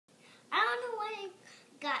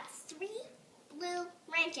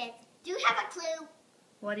clue.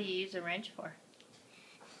 What do you use a wrench for?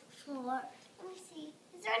 Let me see.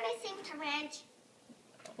 Is there anything to wrench?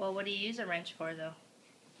 Well, what do you use a wrench for, though?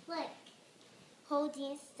 Like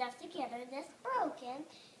holding stuff together that's broken,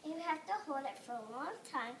 and you have to hold it for a long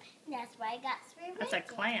time, and that's why I got 3 wrenches. That's a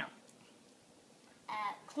clamp.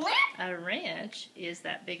 A clamp? A wrench is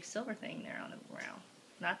that big silver thing there on the ground.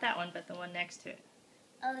 Not that one, but the one next to it.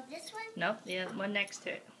 Oh, this one? Nope, the one next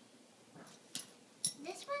to it.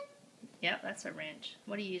 This one? Yep, that's a wrench.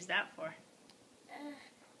 What do you use that for?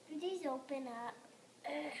 Do these open up?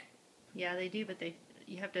 Yeah, they do, but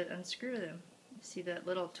you have to unscrew them. See that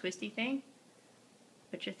little twisty thing?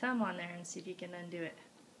 Put your thumb on there and see if you can undo it.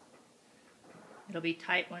 It'll be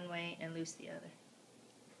tight one way and loose the other.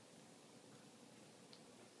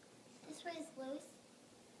 This way is loose.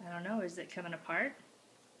 I don't know, is it coming apart?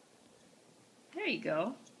 There you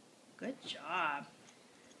go. Good job.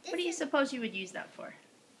 What do you suppose you would use that for?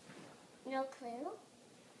 No clue.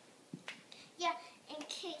 Yeah, in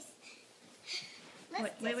case.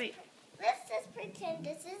 Wait. Let's just pretend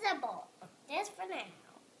this is a bowl. Just for now.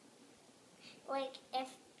 Like if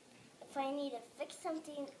I need to fix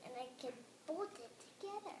something and I can bolt it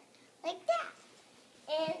together. Like that.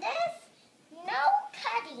 And this, no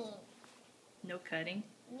cutting. No cutting?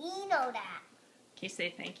 You know that. Can you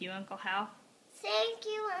say thank you, Uncle Hal? Thank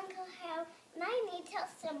you, Uncle Hal. And I need to tell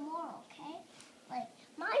some more, okay? Like,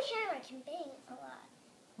 my hammer can bang a lot.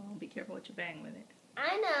 Well, be careful what you bang with it.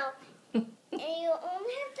 I know. And you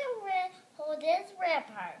only have to hold this red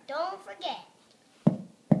part. Don't forget.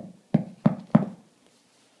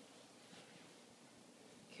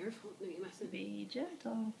 Careful, no, you mustn't. Be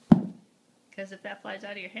gentle. Because if that flies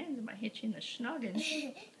out of your hands, it might hit you in the schnoggin.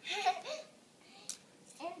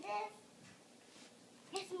 And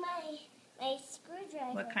this is my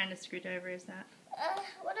screwdriver. What kind of screwdriver is that?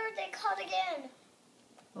 What are they called again?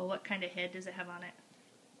 Well, what kind of head does it have on it?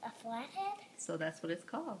 A flathead? So that's what it's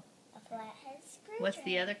called. A flathead screwdriver. What's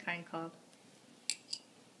the other kind called?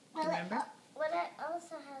 Remember? It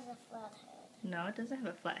also has a flathead. No, it doesn't have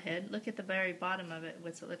a flat head. Look at the very bottom of it.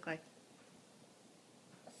 What's it look like?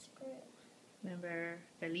 A screw. Remember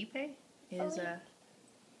Felipe? It's a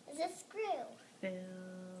screw.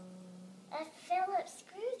 A Phillips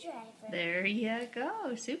screwdriver. There you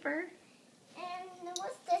go. Super. And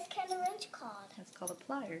what's this kind of wrench called? That's called a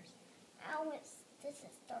pliers. Oh, this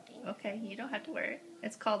is starting. Okay, you don't have to wear it.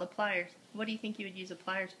 It's called a pliers. What do you think you would use a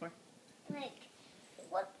pliers for?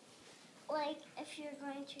 Like if you're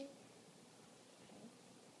going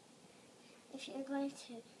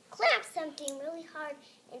to clamp something really hard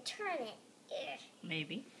and turn it.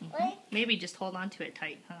 Maybe. Like, maybe just hold on to it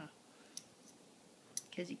tight, huh?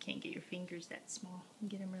 Because you can't get your fingers that small. You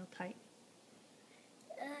get them real tight.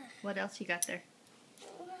 What else you got there?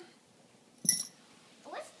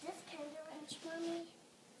 What's this kind of wrench, Mommy?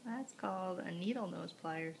 That's called a needle nose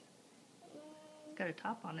pliers. It's got a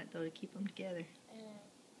top on it, though, to keep them together.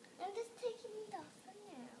 I'm just taking it off for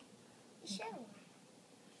now. Show me.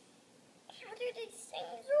 How do these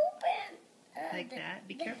things open? Like that.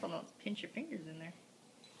 Be careful, don't pinch your fingers in there.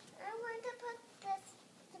 I want to put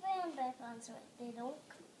the band back on so they don't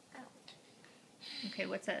come out. Okay,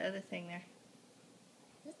 what's that other thing there?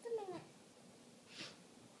 Just a minute.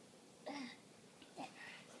 There.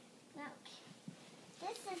 Now,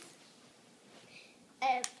 this is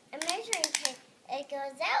a measuring tape. It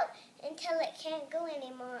goes out until it can't go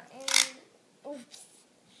anymore. And oops.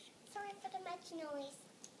 Sorry for the much noise.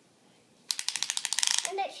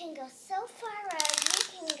 And it can go so far out, you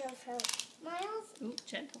can go from miles Ooh,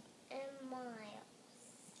 gentle. and miles.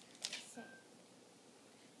 So,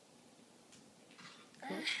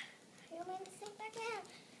 you want me to sit back down?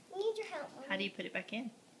 I need your help, Mommy. How do you put it back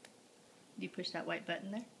in? Do you push that white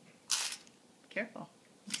button there? Careful.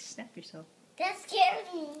 You snap yourself. That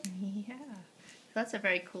scared me. Yeah. That's a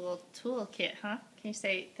very cool tool kit, huh? Can you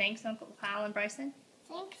say thanks, Uncle Hal and Bryson?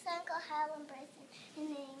 Thanks, Uncle Hal and Bryson. And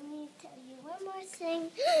then I need to tell you one more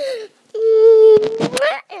thing.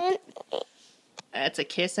 That's a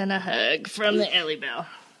kiss and a hug from the Ellie Bell.